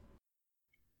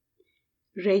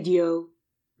رادیو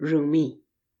رومی.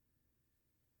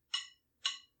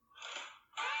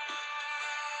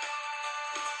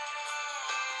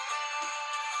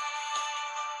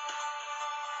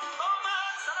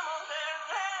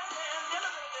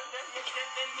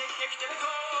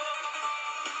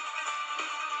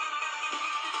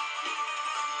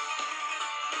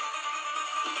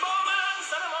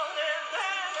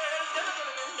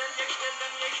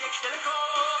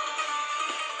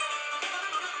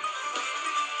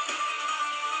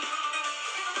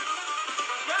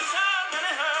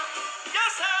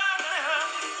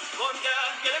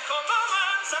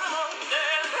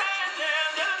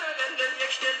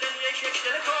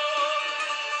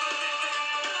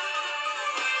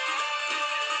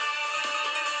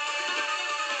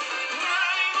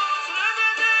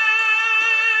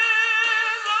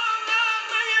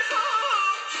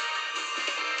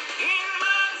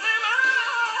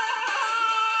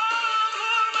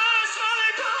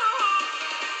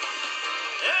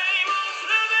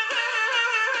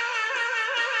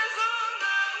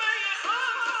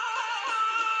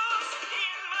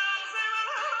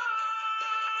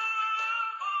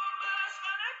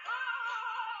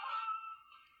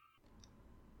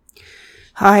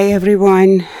 Hi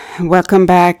everyone, welcome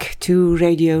back to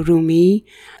Radio Rumi.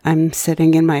 I'm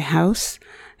sitting in my house.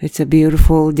 It's a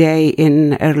beautiful day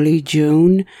in early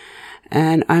June,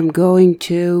 and I'm going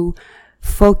to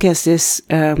focus this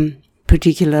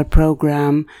particular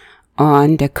program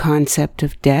on the concept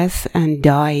of death and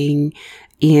dying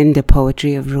in the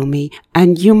poetry of Rumi.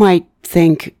 And you might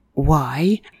think,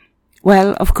 why?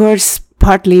 Well, of course,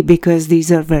 partly because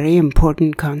these are very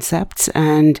important concepts,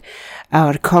 and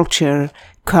our culture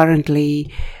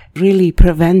currently really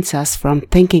prevents us from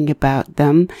thinking about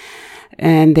them,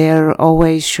 and they're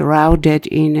always shrouded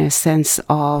in a sense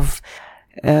of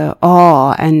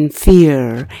awe and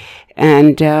fear.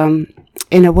 And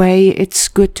in a way, it's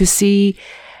good to see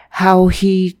how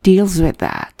he deals with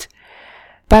that.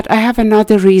 But I have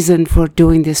another reason for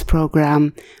doing this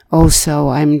program also.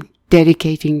 I'm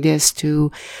dedicating this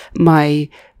to my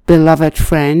beloved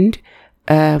friend,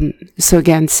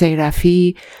 Sogan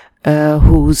Seyrafi,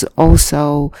 who's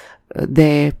also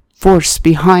the force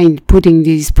behind putting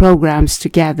these programs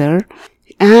together,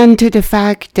 and to the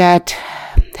fact that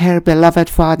her beloved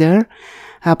father,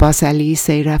 Abbas Ali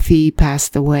Seyrafi,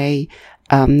 passed away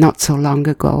not so long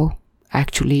ago,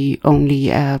 actually only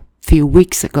a few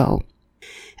weeks ago.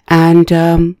 And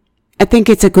I think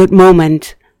it's a good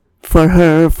moment for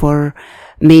her, for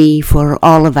me, for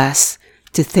all of us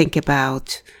to think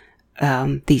about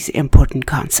these important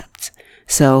concepts.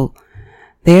 So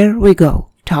there we go,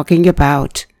 talking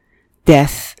about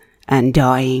death and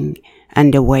dying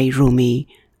and the way Rumi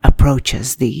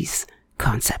approaches these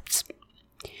concepts.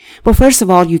 Well, first of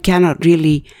all, you cannot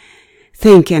really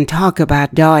think and talk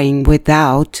about dying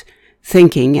without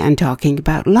thinking and talking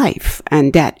about life.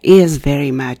 And that is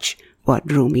very much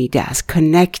what Rumi does,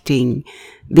 connecting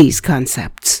these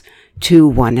concepts to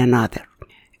one another.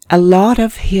 A lot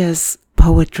of his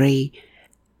poetry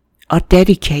are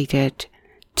dedicated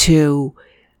to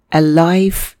a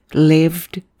life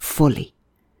lived fully.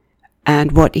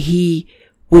 And what he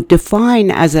would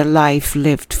define as a life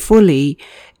lived fully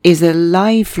is a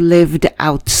life lived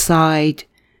outside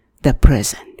the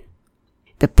prison.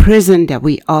 The prison that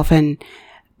we often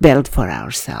build for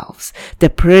ourselves. The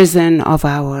prison of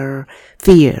our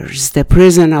fears. The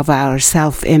prison of our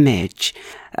self-image.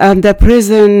 The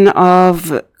prison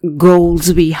of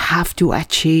goals we have to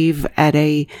achieve at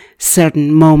a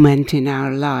certain moment in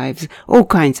our lives. All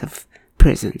kinds of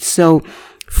prisons. So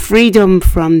freedom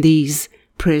from these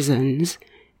prisons,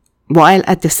 while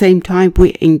at the same time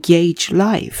we engage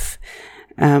life.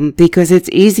 Because it's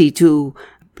easy to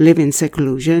live in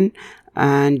seclusion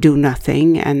and do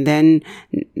nothing and then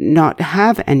not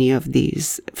have any of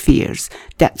these fears.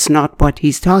 That's not what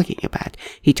he's talking about.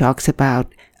 He talks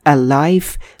about a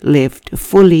life lived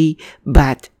fully,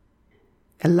 but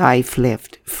a life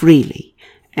lived freely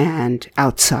and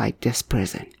outside this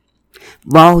prison.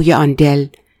 وای آن دل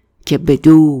که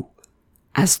بدو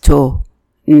از تو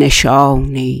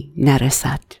نشانی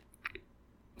نرسد.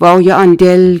 وای آن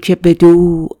دل که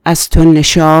بدو از تو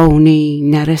نشانی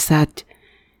نرسد.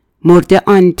 مرده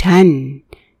آن تن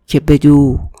که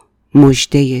بدو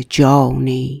مژده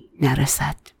جانی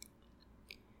نرسد.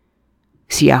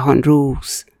 سیاهان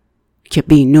روز که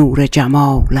بی نور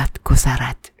جمالت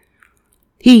گذرد.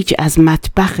 هیچ از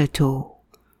مطبخ تو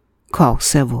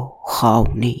کاسه و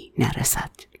خوانی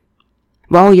نرسد.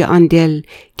 وای آن دل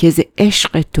که ز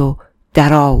عشق تو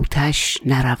در آتش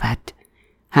نرود.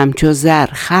 همچو زر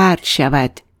خرج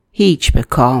شود هیچ به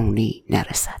کانی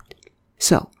نرسد.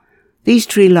 So These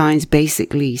 3 lines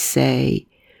basically say,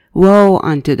 woe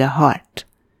unto the heart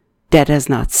that is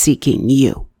not seeking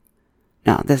you.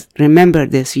 Now, remember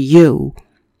this you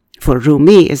for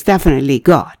Rumi is definitely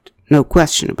God. No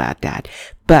question about that.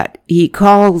 But he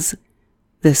calls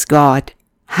this God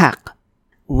Haq,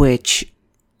 which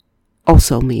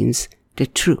also means the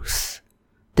truth,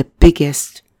 the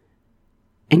biggest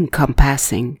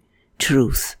encompassing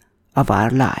truth of our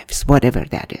lives, whatever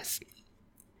that is.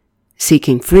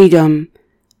 Seeking freedom,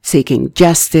 seeking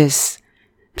justice,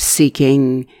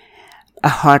 seeking a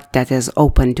heart that is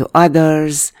open to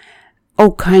others,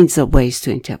 all kinds of ways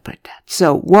to interpret that.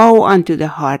 So, woe unto the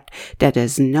heart that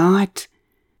is not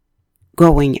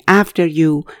going after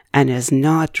you and is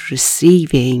not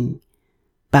receiving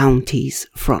bounties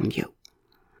from you.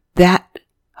 That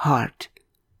heart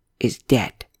is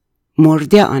dead.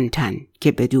 مرده آن تن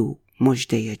که بدو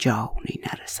مژده جانی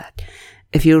نرسد.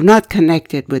 If you're not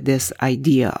connected with this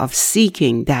idea of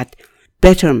seeking that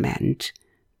betterment,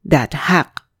 that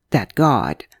haq, that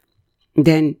God,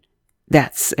 then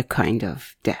that's a kind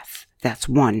of death. That's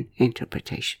one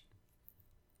interpretation.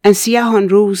 And سیاه آن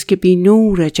روز که بی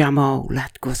نور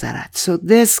جمالت گذرد. So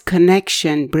this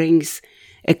connection brings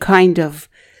a kind of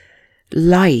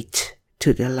light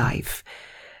to the life,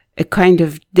 a kind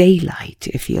of daylight,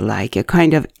 if you like, a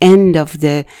kind of end of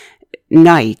the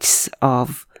nights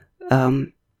of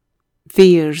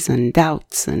fears and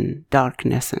doubts and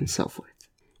darkness and so forth.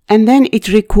 And then it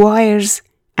requires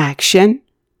action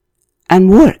and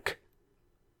work.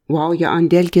 وای آن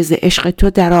دل که ز عشق تو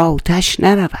در آتش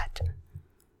نرود.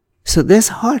 So this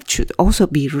heart should also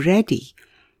be ready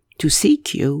to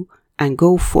seek you and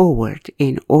go forward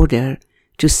in order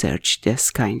to search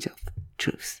this kind of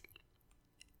truth.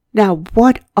 Now,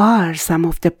 what are some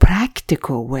of the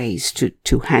practical ways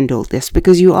to handle this?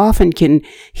 Because you often can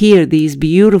hear these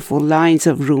beautiful lines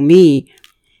of Rumi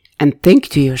and think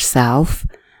to yourself,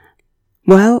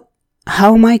 well,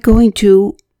 how am I going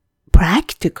to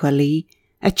practically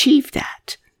achieve that?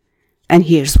 And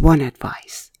here's one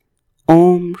advice.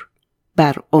 عمر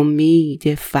بر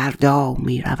امید فردا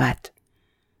می رود.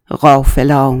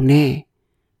 غافلانه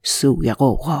سوی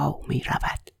غوغا می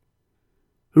رود.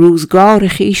 روزگار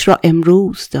خیش را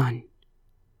امروز دان.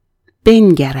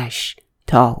 بنگرش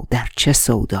تا در چه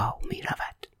سودا می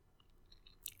رود.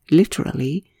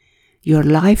 Literally, your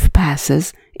life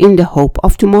passes in the hope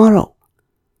of tomorrow.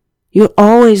 You're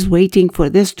always waiting for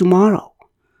this tomorrow.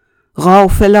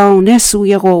 غافلانه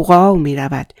سوی غوغا می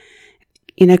رود.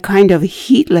 In a kind of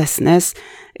heedlessness,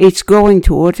 it's going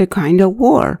toward a kind of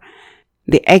war.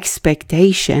 The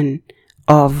expectation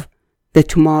of the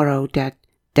tomorrow that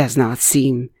does not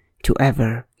seem to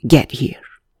ever get here.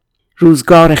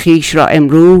 روزگار خیش را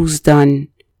امروز دان.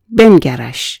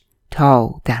 بنگرش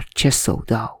تا در چه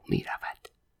سودا می رود.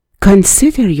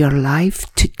 Consider your life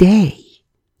today.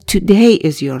 Today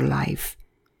is your life.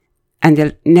 And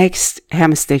the next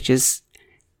hemstitch is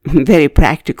very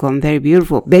practical and very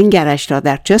beautiful. بنگرش تا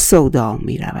در چه سودا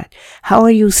می رود. How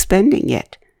are you spending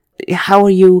it? How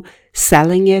are you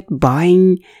selling it,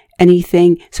 buying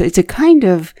anything? So it's a kind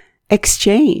of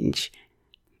exchange.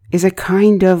 It's a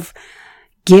kind of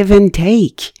give and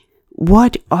take.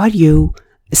 What are you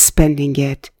spending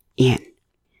it in?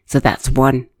 So that's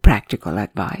one practical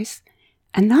advice.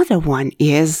 Another one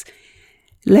is,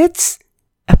 let's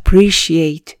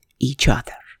appreciate each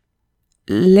other.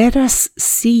 Let us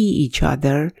see each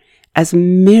other as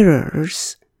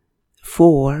mirrors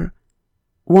for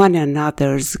one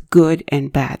another's good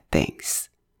and bad things.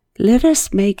 Let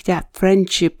us make that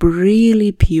friendship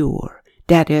really pure.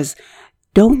 That is,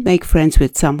 don't make friends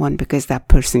with someone because that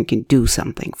person can do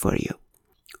something for you,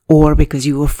 or because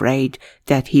you're afraid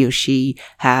that he or she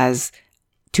has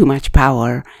too much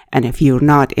power, and if you're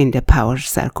not in the power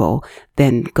circle,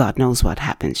 then God knows what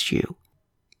happens to you.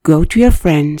 Go to your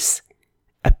friends,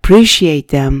 appreciate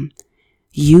them,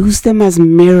 use them as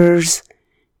mirrors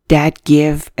that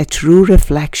give a true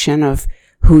reflection of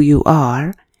who you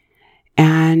are,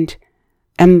 and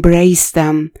embrace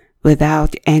them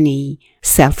without any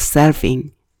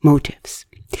self-serving motives.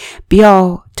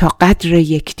 بیا تا قدر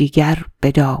یکدیگر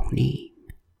بدانیم.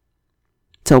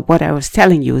 So what I was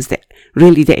telling you is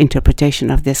really the interpretation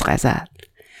of this ghazal.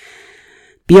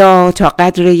 بیا تا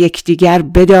قدر یکدیگر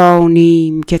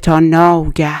بدانیم که تا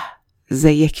ناگه ز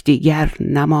یکدیگر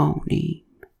نمانیم.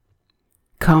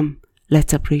 Come,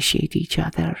 let's appreciate each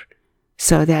other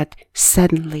so that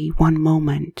suddenly one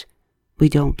moment we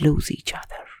don't lose each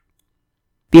other.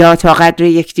 بیا تا قدر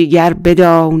یکدیگر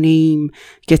بدانیم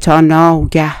که تا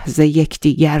ناگه ز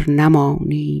یکدیگر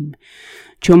نمانیم.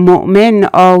 چون مؤمن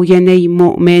آینه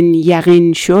مؤمن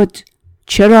یقین شد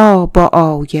چرا با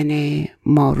آینه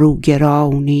ما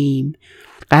روگرانیم؟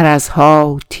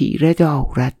 غرضها تیره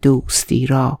دارد دوستی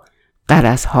را،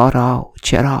 غرضها را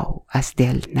چرا از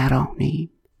دل نرانیم؟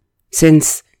 Since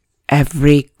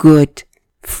every good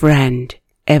friend,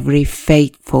 every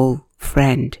faithful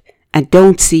friend, and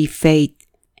don't see faith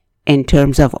in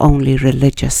terms of only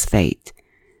religious faith,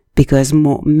 because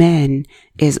mu'min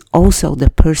is also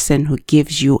the person who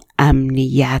gives you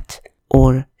amniyat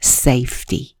or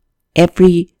safety.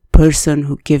 Every person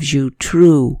who gives you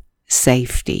true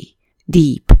safety,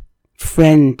 deep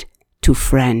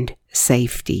friend-to-friend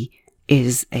safety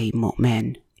is a mu'min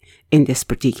in this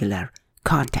particular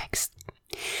context.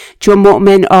 چون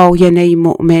مؤمن آینه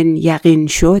مؤمن یقین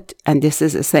شد, and this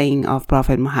is a saying of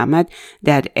Prophet Muhammad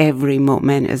that every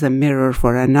mu'min is a mirror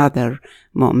for another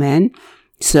mu'min.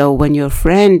 So when your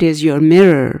friend is your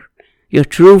mirror, your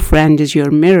true friend is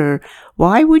your mirror,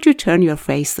 why would you turn your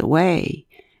face away?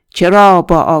 چرا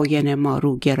با آینه ما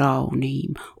رو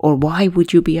گرانیم? Or why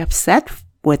would you be upset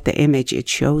with the image it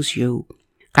shows you?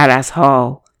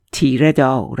 غرضها تیره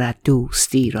دارد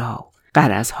دوستی را,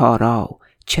 غرضها را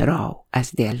چرا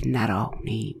از دل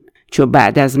نرانیم؟ چو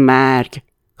بعد از مرگ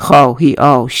خواهی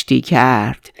آشتی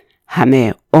کرد,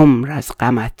 همه عمر از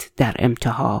غمت در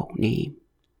امتحانیم.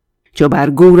 چو بر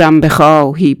گورم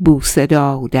بخواهی بوسه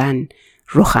دادن,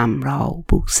 رخم را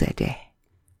بوسه ده,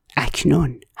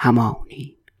 اکنون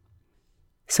همانیم.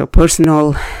 So personal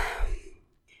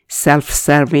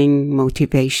self-serving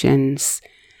motivations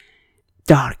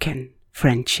darken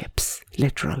friendships,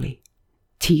 literally.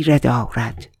 تیره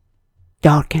دارد,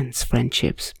 darkens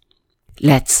friendships.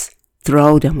 Let's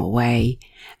throw them away.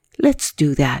 Let's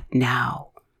do that now.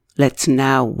 Let's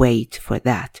now wait for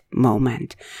that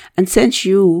moment. And since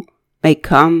you may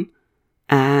come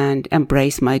and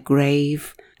embrace my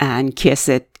grave and kiss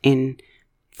it in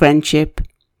friendship,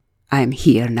 I'm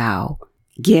here now.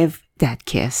 Give that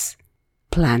kiss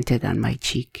planted on my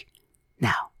cheek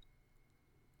now.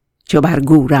 چو بر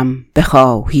گورم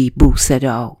بخواهی بوسه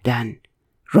دادن,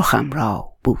 رخم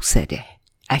را بوسه ده,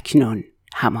 اکنون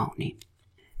همانیم.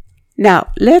 Now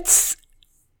let's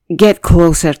get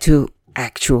closer to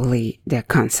actually the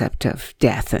concept of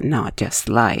death and not just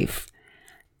life.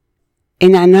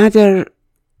 In another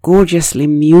gorgeously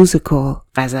musical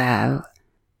ghazal,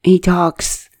 he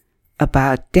talks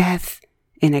about death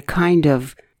in a kind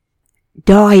of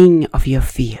dying of your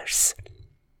fears.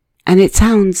 And it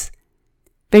sounds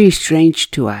very strange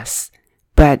to us,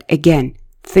 but again,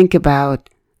 think about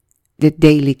the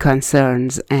daily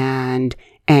concerns and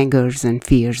angers and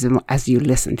fears as you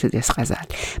listen to this ghazal.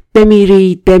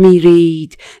 بمیرید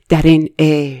بمیرید در این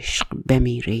عشق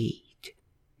بمیرید,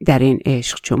 در این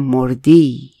عشق چو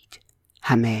مردید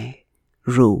همه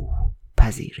روح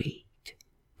پذیرید.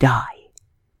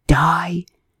 Die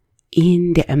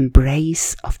in the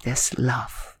embrace of this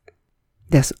love,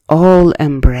 this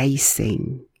all-embracing,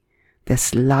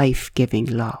 this life-giving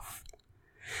love.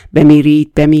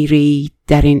 بمیرید بمیرید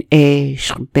در این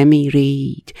عشق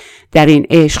بمیرید, در این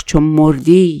عشق چو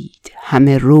مردید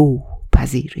همه روح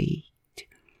پذیرید.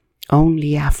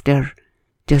 Only after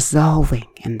dissolving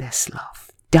in this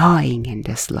love, dying in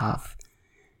this love,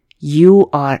 you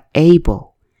are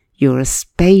able, you're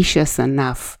spacious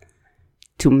enough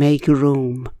to make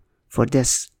room for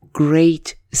this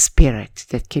great spirit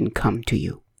that can come to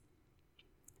you.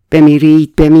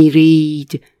 بمیرید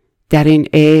بمیرید در این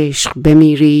عشق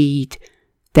بمیرید,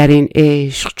 در این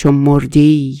عشق چو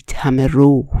مردید همه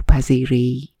روح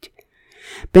پذیرید.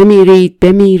 بمیرید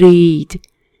بمیرید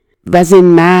وز این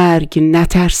مرگ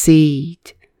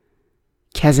نترسید,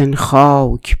 که از این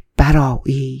خاک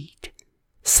برآیید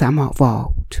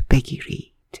سماوات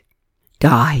بگیرید.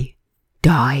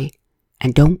 Die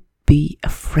and don't be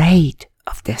afraid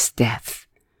of this death,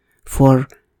 for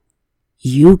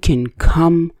you can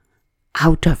come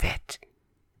out of it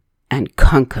and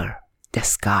conquer the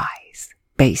skies,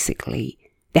 basically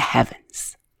the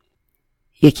heavens.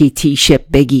 یکی تیشه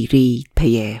بگیرید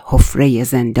پی حفره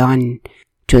زندان,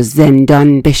 چو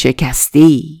زندان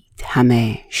بشکستید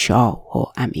همه شاه و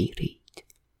امیرید.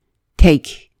 Take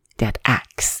that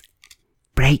axe,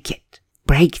 break it,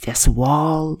 break this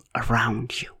wall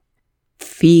around you.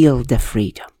 Feel the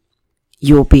freedom.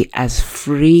 You'll be as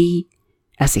free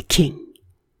as a king.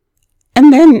 And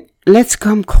then let's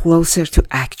come closer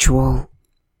to actual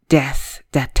death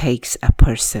that takes a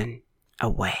person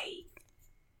away.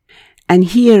 And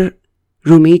here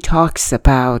Rumi talks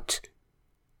about,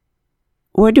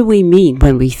 what do we mean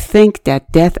when we think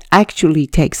that death actually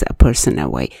takes a person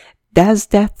away? Does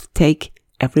death take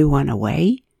everyone away?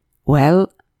 Well,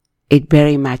 it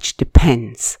very much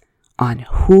depends on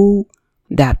who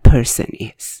that person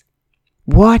is.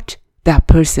 What that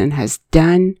person has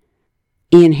done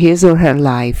in his or her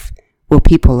life with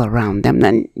people around them.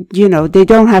 And, they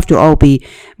don't have to all be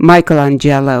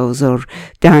Michelangelos or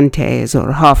Dantes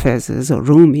or Hafez's or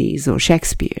Rumis or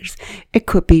Shakespeare's. It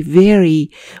could be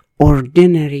very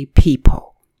ordinary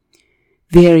people,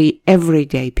 very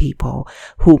everyday people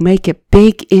who make a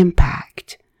big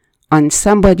impact on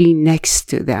somebody next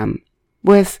to them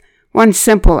with one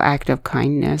simple act of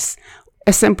kindness,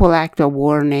 a simple act of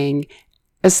warning,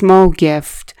 a small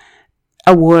gift,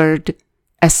 a word,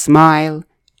 a smile.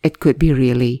 It could be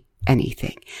really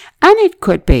anything. And it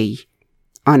could be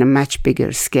on a much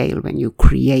bigger scale when you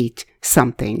create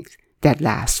something that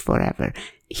lasts forever.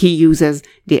 He uses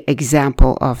the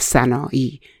example of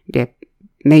Sana'i, the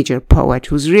major poet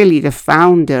who's really the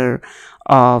founder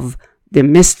of the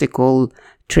mystical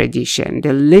tradition,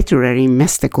 the literary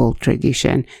mystical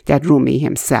tradition that Rumi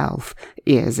himself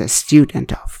is a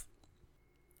student of.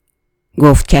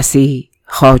 گفت کسی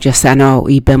خواجه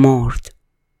سنایی بمرد،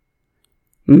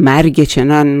 مرگ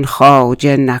چنان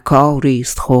خواجه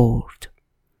نکاریست خورد.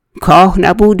 کاه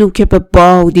نبود او که به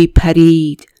بادی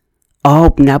پرید،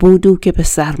 آب نبود او که به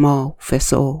سرما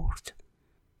فسرد.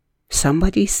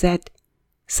 Somebody said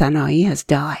Sana'i has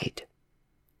died.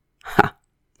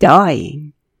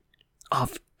 Dying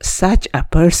of such a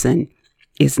person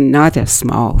is not a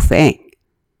small thing.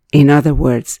 In other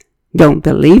words, don't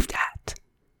believe that.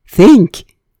 Think,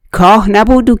 کاه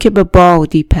نبود او که به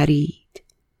بادی پرید.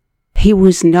 He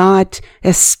was not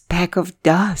a speck of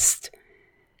dust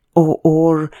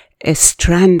or a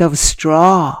strand of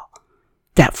straw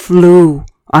that flew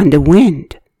on the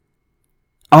wind.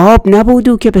 آب نبود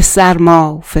او که به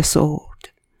سرما فسرد.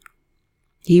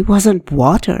 He wasn't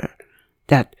water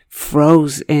that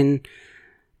froze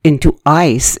into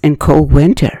ice in cold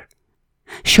winter.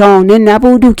 شانه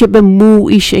نبود او که به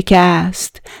مویی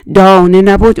شکست، دانه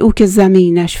نبود او که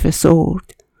زمینش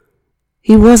فسرد.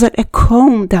 He wasn't a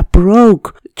comb that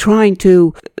broke trying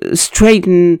to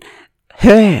straighten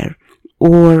hair,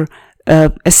 or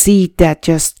a seed that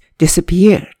just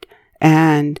disappeared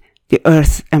and the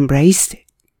earth embraced it.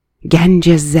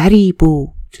 گنج زری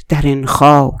بود در این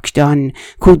خاکدان،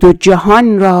 که دو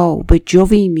جهان را به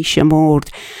جوی می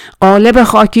شمرد. قالب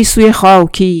خاکی سوی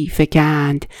خاکی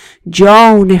فکند،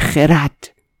 جان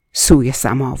خرد سوی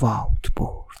سماوات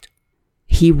برد.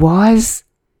 He was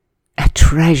a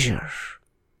treasure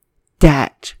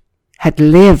that had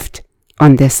lived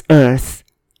on this earth,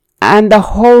 and the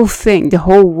whole thing, the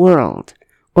whole world,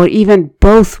 or even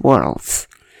both worlds,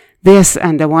 this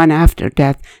and the one after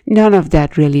death, none of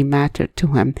that really mattered to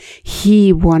him.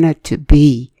 He wanted to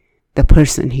be the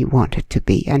person he wanted to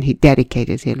be, and he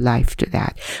dedicated his life to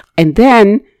that. And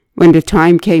then, when the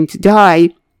time came to die,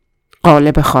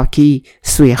 قالب خاکی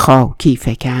سوی خاکی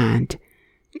فکند،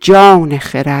 جان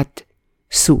خرد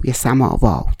سوی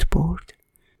سماوات برد.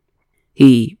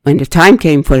 When the time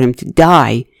came for him to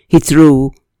die, he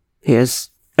threw his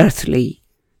earthly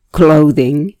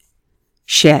clothing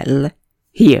shell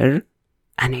here,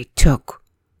 and he took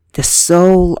the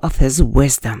soul of his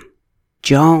wisdom,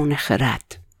 جان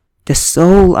خرد, the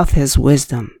soul of his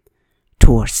wisdom,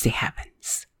 towards the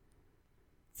heavens.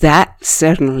 That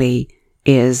certainly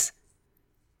is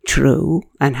true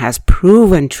and has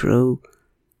proven true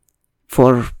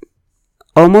for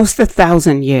almost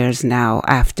 1,000 years now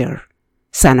after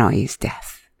Sana'i's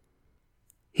death.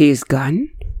 He's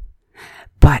gone,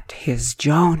 but his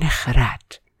Jan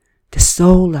Kharat, the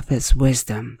soul of his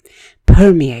wisdom,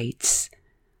 permeates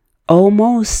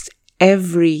almost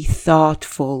every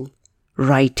thoughtful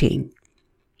writing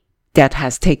that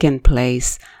has taken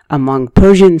place among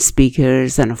Persian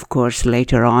speakers, and of course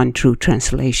later on through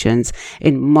translations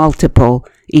in multiple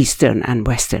Eastern and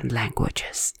Western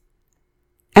languages.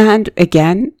 And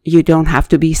again, you don't have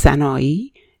to be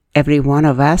Sana'i. Every one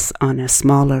of us on a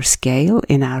smaller scale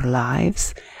in our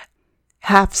lives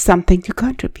have something to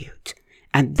contribute,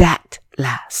 and that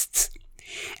lasts.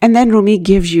 And then Rumi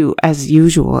gives you, as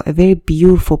usual, a very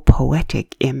beautiful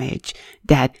poetic image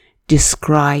that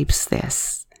describes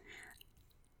this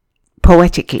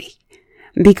poetically,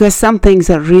 because some things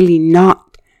are really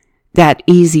not that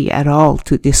easy at all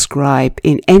to describe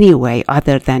in any way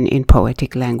other than in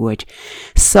poetic language.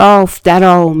 صاف در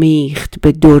آمیخت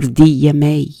به دردی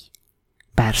می،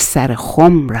 بر سر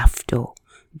خم رفت و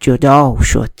جدا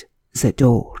شد ز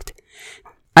درد.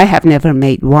 I have never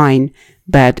made wine,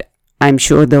 but I'm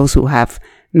sure those who have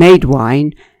made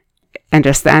wine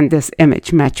understand this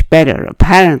image much better.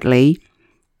 Apparently,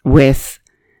 with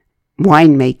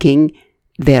winemaking,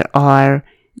 there are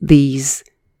these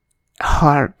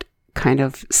hard, kind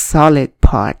of solid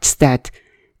parts that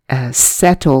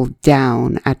settle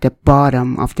down at the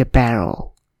bottom of the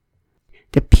barrel.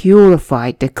 the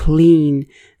purified, the clean,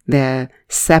 the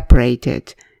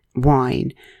separated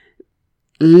wine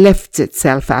lifts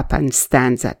itself up and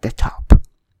stands at the top.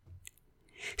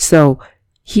 So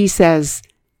he says,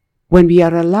 when we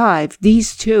are alive,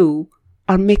 these two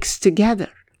are mixed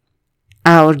together.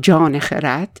 Our jan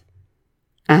kharat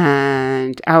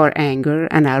and our anger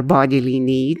and our bodily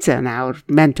needs and our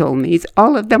mental needs,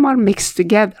 all of them are mixed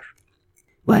together.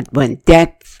 But when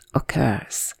death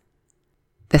occurs,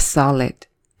 the solid,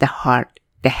 the hard,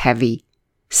 the heavy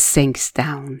sinks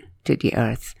down to the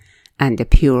earth, and the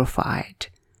purified,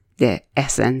 the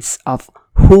essence of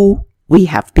who we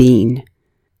have been,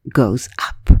 goes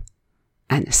up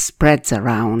and spreads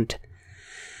around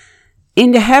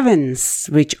in the heavens,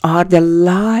 which are the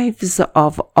lives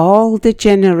of all the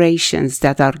generations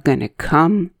that are going to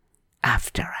come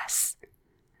after us.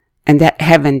 And that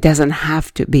heaven doesn't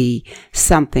have to be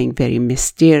something very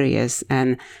mysterious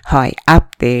and high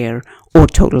up there or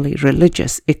totally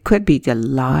religious. It could be the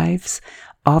lives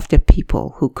of the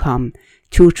people who come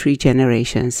 2-3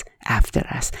 generations after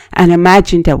us. And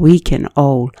imagine that we can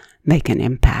all make an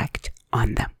impact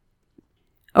on them.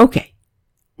 Okay,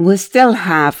 we'll still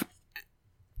have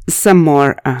some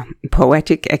more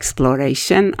poetic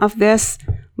exploration of this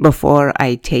before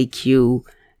I take you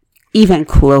even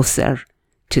closer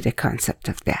to the concept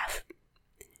of death.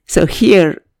 So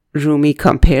here Rumi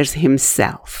compares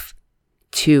himself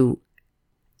to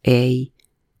a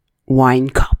wine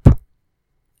cup,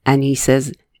 and he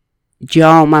says,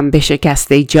 جامم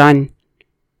بشکسته جان،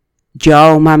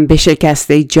 جامم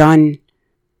بشکسته جان،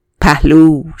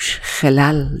 پهلوش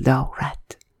خلل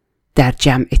دارد، در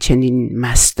جمع چنین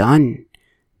مستان،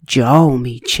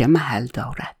 جامی چه محل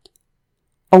دارد.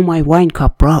 Oh, my wine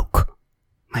cup broke,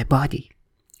 my body.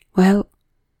 Well,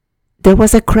 there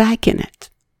was a crack in it.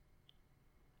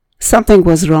 Something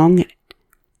was wrong in it.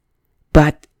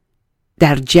 But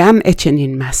در جمع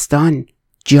چنین مستان،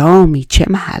 جامی چه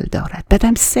محل دارد. But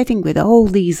I'm sitting with all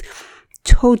these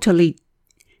totally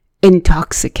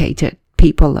intoxicated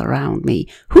people around me.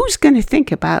 Who's going to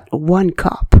think about one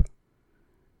cup?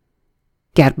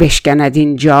 گر بشکند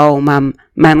این جامم،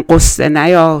 من غصه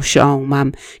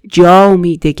نیاشامم،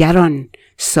 جامی دگران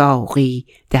ساقی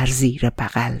در زیر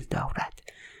بغل دارد.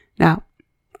 Now,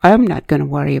 I'm not going to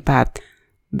worry about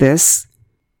this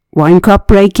wine cup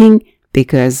breaking,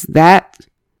 because that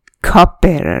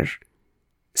cupbearer,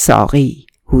 Saqi,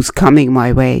 who's coming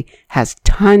my way, has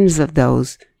tons of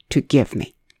those to give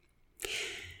me.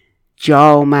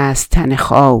 جام است تن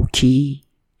خاکی،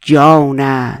 جان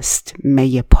است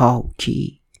می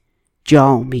پاکی،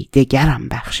 جامی دگرم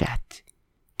بخشد،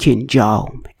 کین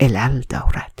جام علل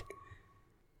دارد.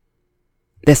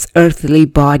 This earthly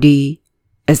body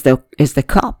is the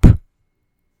cup.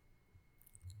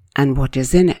 And what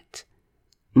is in it?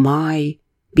 My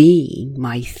being,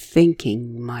 my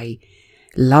thinking, my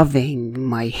loving,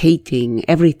 my hating,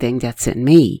 everything that's in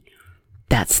me,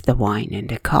 that's the wine in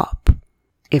the cup.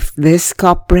 If this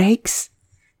cup breaks,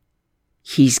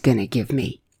 he's going to give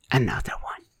me another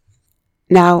one.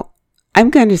 Now, I'm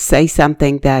going to say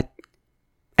something that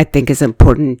I think is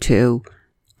important to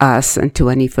us and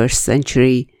 21st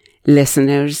century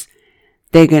listeners.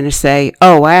 They're going to say,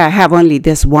 oh, I have only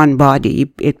this one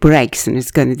body. It breaks and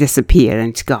it's going to disappear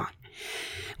and it's gone.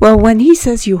 Well, when he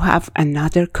says you have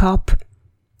another cup,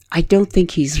 I don't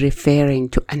think he's referring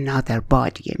to another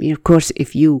body. I mean, of course,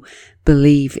 if you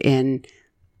believe in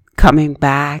coming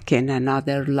back in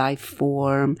another life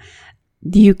form,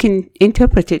 you can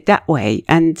interpret it that way.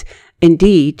 And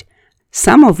indeed,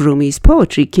 some of Rumi's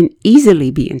poetry can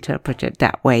easily be interpreted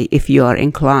that way if you are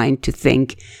inclined to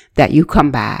think that you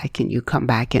come back and you come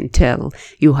back until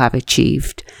you have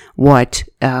achieved what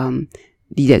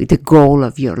the goal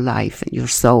of your life and your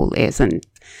soul is. And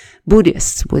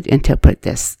Buddhists would interpret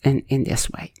this in this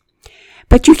way.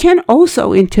 But you can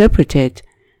also interpret it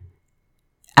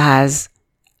as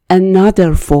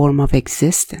another form of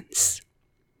existence,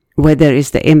 whether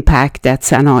it's the impact that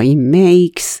Sanai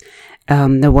makes,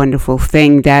 the wonderful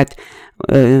thing that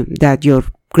your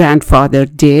grandfather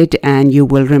did and you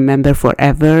will remember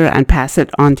forever and pass it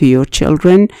on to your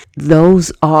children.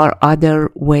 Those are other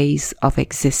ways of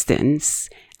existence,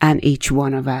 and each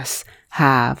one of us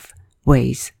have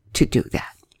ways to do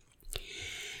that.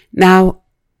 Now,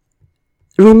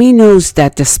 Rumi knows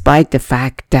that despite the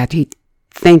fact that he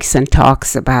thinks and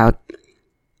talks about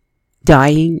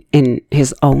dying in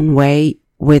his own way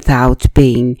without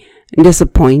being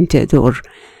disappointed or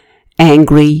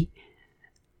angry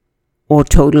or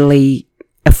totally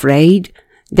afraid,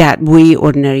 that we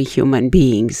ordinary human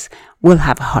beings will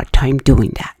have a hard time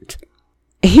doing that.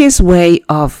 His way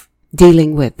of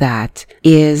dealing with that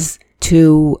is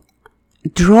to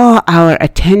draw our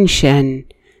attention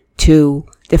to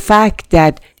the fact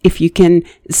that if you can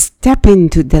step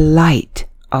into the light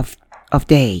of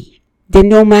day, then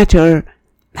no matter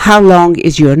how long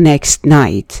is your next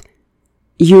night,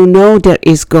 you know there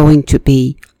is going to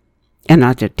be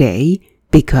another day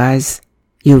because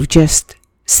you've just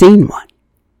seen one.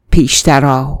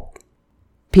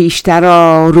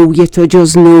 پیشترا روی تو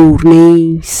جز نور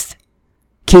نیست،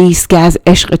 کیست که از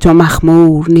عشق تو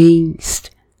مخمور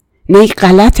نیست. نی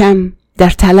غلطم در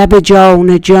طلب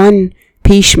جان جان،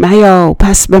 پیش میا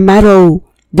پس به مرو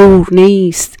دور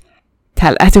نیست.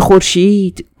 طلعت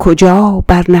خورشید کجا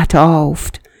بر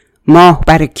نتافت، ماه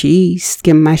بر کیست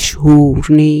که مشهور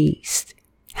نیست.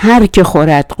 هر که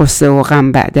خورد غصه و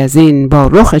غم بعد از این، با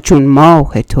رخ چون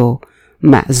ماه تو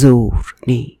معذور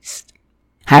نیست.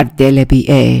 هر دل بی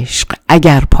عشق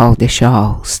اگر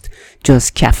پادشاست،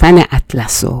 جز کفن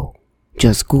اطلس و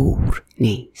جز گور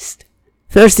نیست.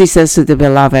 First he says to the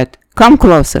beloved, come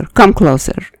closer, come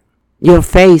closer. Your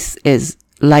face is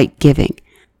light-giving.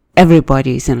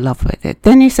 Everybody is in love with it.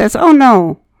 Then he says, oh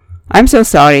no, I'm so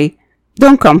sorry.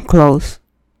 Don't come close.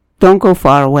 Don't go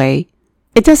far away.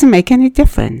 It doesn't make any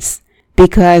difference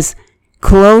because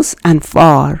close and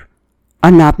far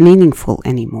are not meaningful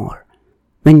anymore.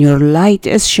 When your light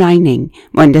is shining,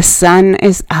 when the sun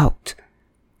is out,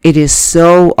 it is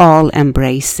so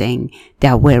all-embracing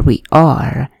that where we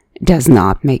are does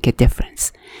not make a difference.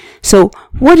 So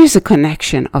what is the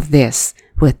connection of this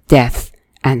with death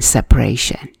and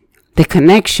separation? The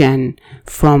connection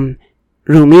from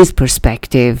Rumi's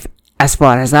perspective, as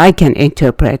far as I can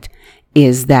interpret,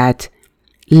 is that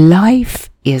life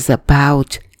is about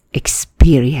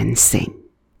experiencing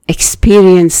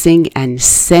and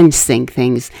sensing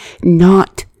things,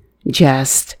 not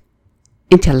just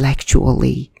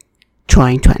intellectually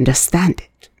trying to understand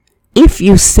it. If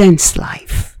you sense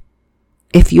life,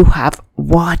 if you have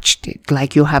watched it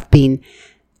like you have been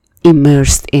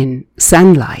immersed in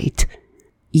sunlight,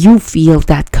 you feel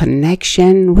that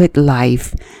connection with life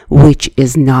which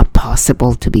is not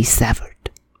possible to be severed.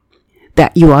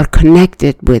 That you are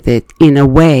connected with it in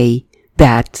a way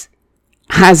that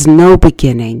has no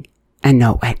beginning and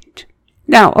no end.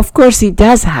 Now, of course, he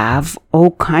does have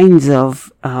all kinds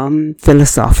of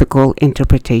philosophical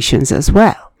interpretations as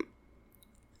well.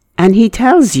 And he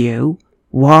tells you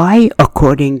why,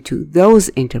 according to those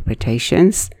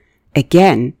interpretations,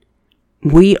 again,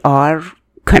 we are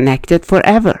connected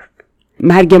forever.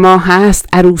 مرگ ما هست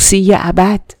عروسی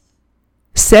ابد.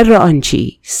 سر آن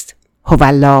چیست؟ هو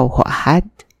الله احد.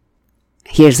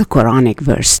 Here's a Quranic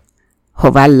verse.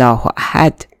 هو الله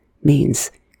احد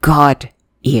means God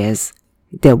is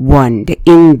the one, the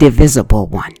indivisible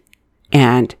one.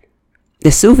 And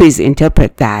the Sufis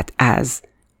interpret that as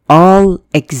all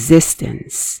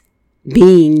existence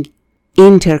being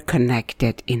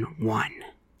interconnected in one.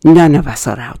 None of us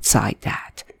are outside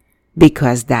that,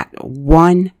 because that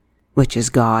one, which is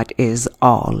God, is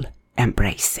all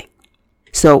embracing.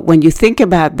 So when you think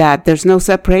about that, there's no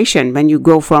separation. When you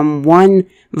go from one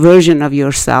version of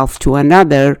yourself to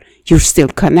another, you're still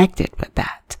connected with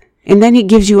that. And then he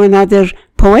gives you another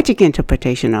poetic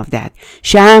interpretation of that.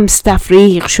 شمس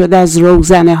تفریق شد از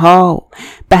روزنه ها،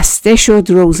 بسته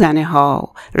شد روزنه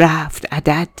ها، رفت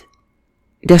عدد.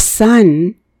 The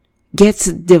sun gets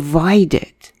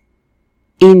divided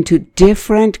into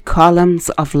different columns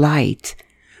of light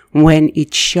when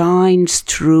it shines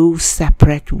through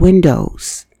separate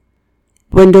windows.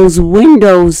 When those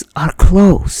windows are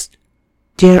closed,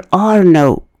 there are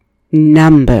no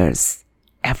numbers.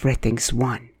 Everything's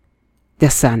one.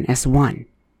 The sun is one.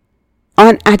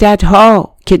 آن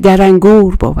عددها که در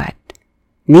انگور بود،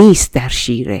 نیست در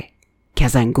شیره که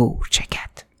از انگور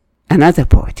چکد. Another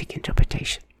poetic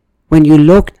interpretation. When you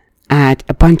look at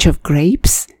a bunch of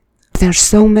grapes, there's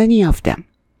so many of them.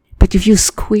 But if you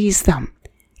squeeze them,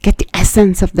 get the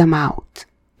essence of them out,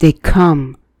 they come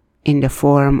in the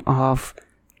form of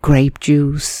grape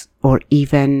juice or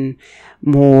even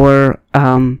more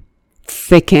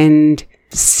thickened,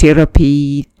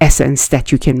 syrupy essence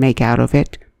that you can make out of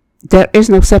it. There is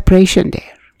no separation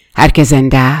there. هر که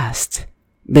زنده است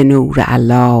به نور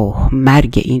الله،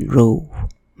 مرگ این روح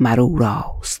مرو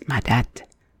راست مدد.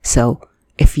 So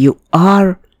if you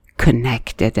are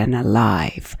connected and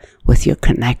alive with your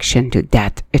connection to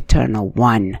that eternal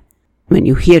one, when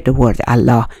you hear the word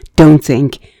Allah, don't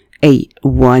think a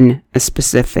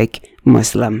specific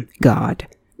Muslim God.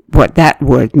 What that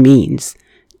word means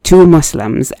to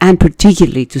Muslims, and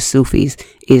particularly to Sufis,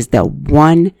 is the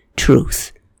one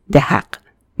truth, the haqq,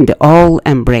 the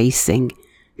all-embracing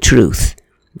truth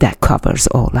that covers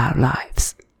all our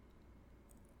lives.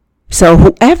 So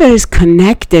whoever is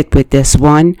connected with this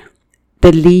one,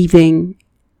 believing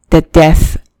the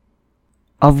death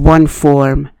of one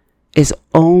form is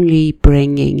only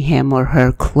bringing him or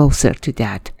her closer to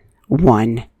that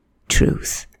one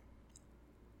truth.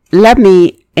 Let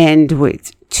me end with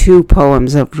two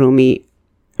poems of Rumi,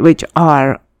 which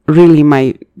are really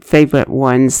my favorite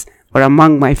ones, or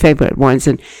among my favorite ones,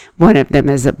 and one of them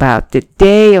is about the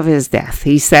day of his death.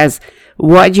 He says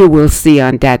what you will see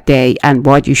on that day and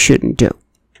what you shouldn't do.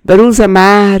 به روز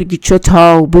مرگ چو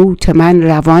تابوت من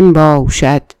روان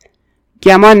باشد،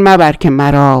 گمان مبر که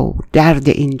مرا درد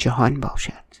این جهان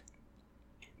باشد.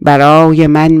 برای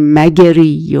من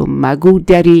مگری و مگو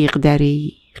دریغ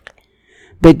دریغ،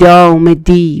 به دام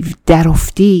دیو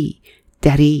درافتی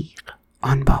دریغ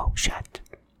آن باشد.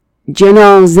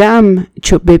 جنازم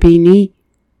چو ببینی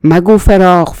مگو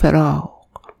فراق فراق،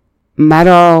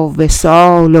 مرا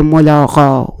وصال و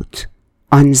ملاقات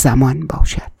آن زمان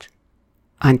باشد.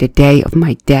 On the day of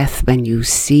my death, when you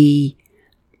see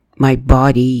my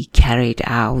body carried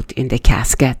out in the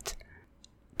casket,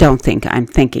 don't think I'm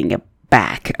thinking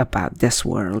back about this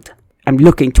world. I'm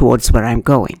looking towards where I'm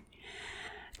going.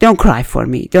 Don't cry for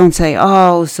me. Don't say,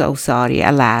 oh, so sorry,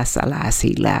 alas, alas,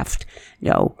 he left.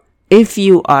 No, if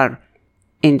you are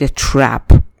in the trap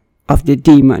of the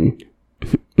demon,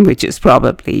 which is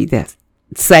probably the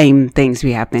same things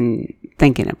we have been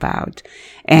thinking about,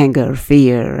 anger,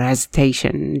 fear,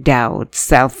 hesitation, doubt,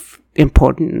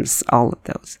 self-importance, all of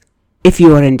those. If you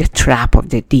are in the trap of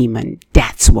the demon,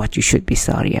 that's what you should be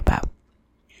sorry about.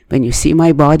 When you see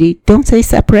my body, don't say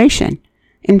separation.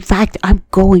 In fact, I'm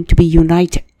going to be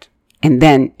united. And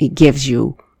then it gives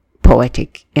you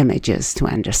poetic images to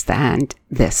understand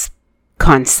this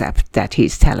concept that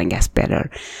he's telling us better.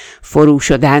 فرو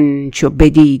شدن چو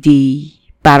بدیدی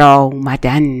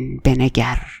برآمدن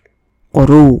بنگر،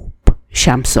 غروب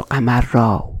شمس و قمر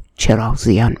را چرا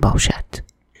زیان باشد.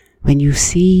 When you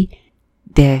see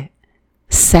the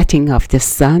setting of the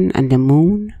sun and the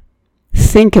moon,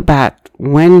 think about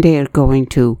when they're going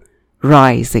to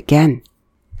rise again.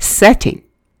 Setting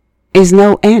is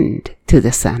no end to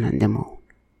the sun and the moon.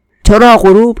 تو را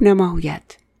غروب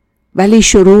نماید ولی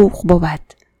شروق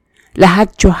بود،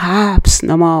 لحد و حبس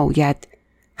نماید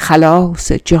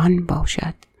خلاص جان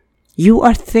باشد. You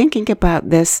are thinking about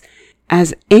this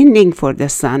as ending for the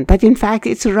sun, but in fact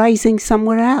it's rising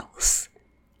somewhere else.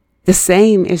 The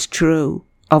same is true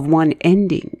of one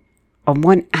ending, of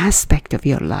one aspect of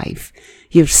your life.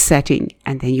 You're setting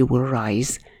and then you will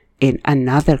rise in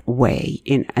another way,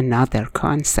 in another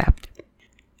concept.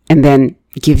 And then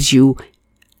gives you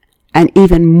an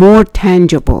even more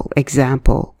tangible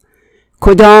example.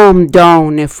 کدام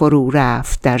دانه فرو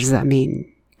رفت در زمین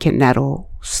که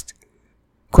نرست،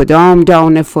 کدام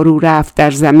دانه فرو رفت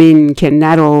در زمین که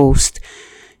نرست،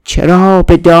 چرا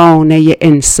به دانه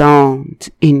انسان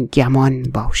این گمان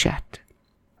باشد.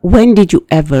 When did you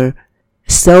ever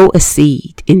sow a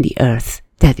seed in the earth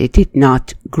that it did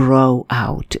not grow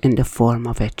out in the form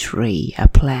of a tree, a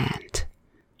plant?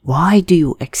 Why do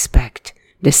you expect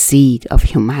the seed of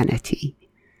humanity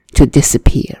to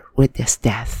disappear with this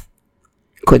death?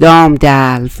 کدام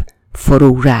دلو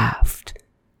فرو رفت،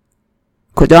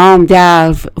 کدام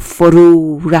دلو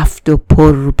فرو رفت و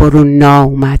پر برون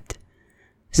نامد،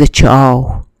 ز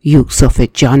چاه یوسف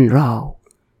جان را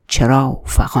چرا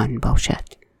فغان باشد.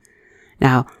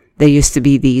 Now, there used to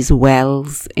be these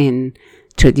wells in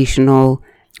traditional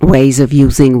ways of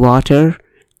using water,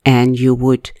 and you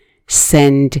would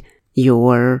send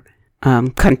your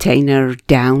container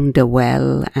down the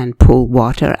well and pull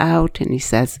water out. And he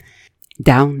says,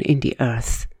 down in the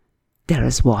earth, there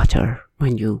is water.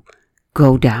 When you go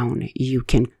down, you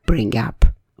can bring up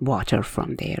water from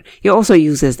there. He also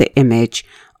uses the image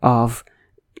of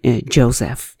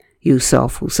Joseph,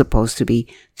 Yusuf, who's supposed to be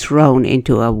thrown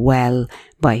into a well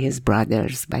by his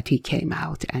brothers, but he came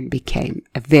out and became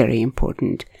a very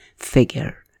important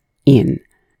figure in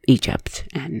Egypt,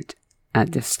 and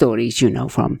the stories you know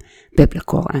from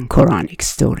biblical and Quranic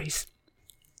stories.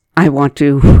 I want to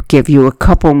give you a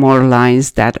couple more lines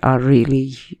that are really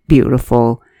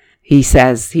beautiful. He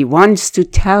says he wants to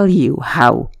tell you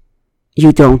how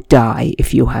you don't die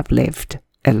if you have lived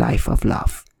a life of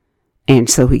love. And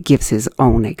so he gives his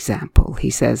own example.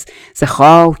 He says, ز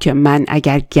خاک من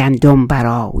اگر گندم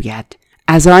برآید،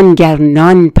 از آن گر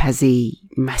نان پزی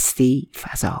مستی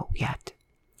فزاید.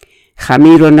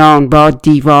 خمیر و نان با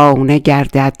دیوانه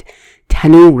گردد،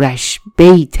 تنورش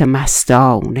بیت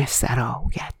مستانه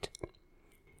سراید.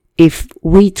 If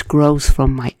wheat grows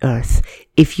from my earth,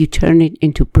 if you turn it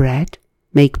into bread,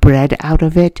 make bread out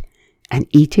of it, and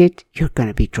eat it, you're going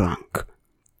to be drunk.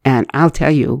 And I'll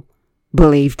tell you,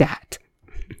 believe that.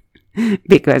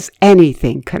 Because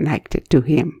anything connected to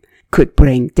him could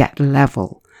bring that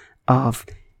level of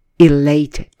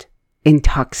elated,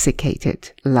 intoxicated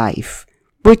life,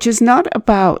 which is not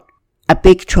about a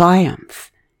big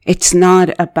triumph. It's not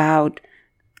about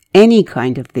any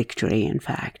kind of victory, in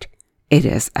fact. It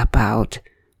is about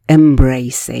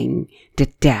embracing the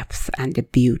depth and the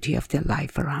beauty of the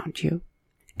life around you.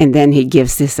 And then he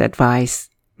gives this advice: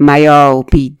 میا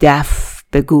بی دف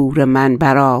به گور من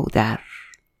برادر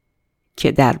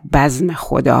که در بزم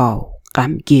خدا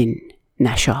غمگین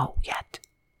نشاید.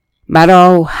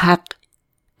 مرا حق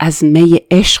از می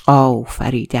عشق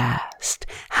آفریده است،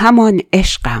 همان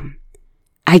عشقم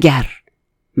اگر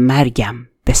مرگم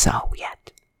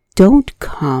بساید. Don't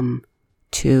come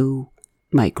to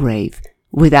my grave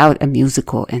without a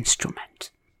musical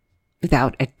instrument,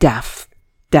 without a duff.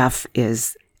 Duff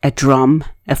is a drum,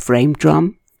 a frame drum.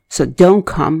 So don't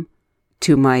come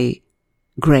to my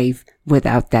grave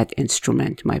without that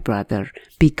instrument, my brother,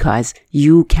 because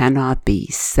you cannot be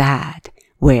sad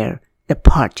where the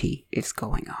party is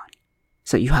going on.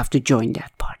 So you have to join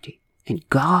that party. And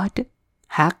God,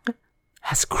 Haq,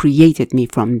 has created me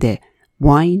from the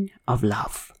wine of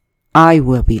love. I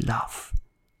will be love,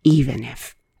 even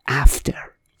after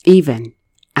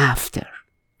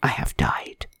I have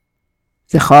died.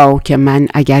 ز خاک من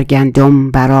اگر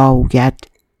گندم برآید،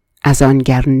 از آن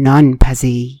گر نان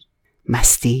پزی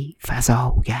مستی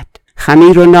فزاید.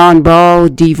 خمیر و نان با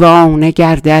دیوانه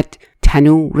گردد،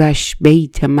 تنورش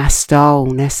بیت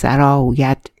مستانه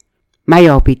سراید.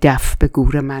 میا بی دف به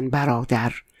گور من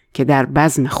برادر، که در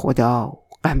بزم خدا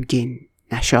غمگین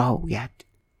نشاید.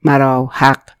 مرا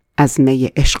حق از می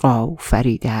عشق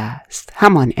آفریده است،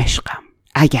 همان عشقم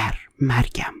اگر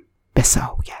مرگم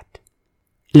بساید.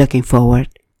 Looking forward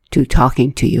to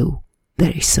talking to you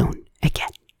very soon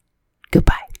again.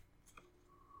 Goodbye.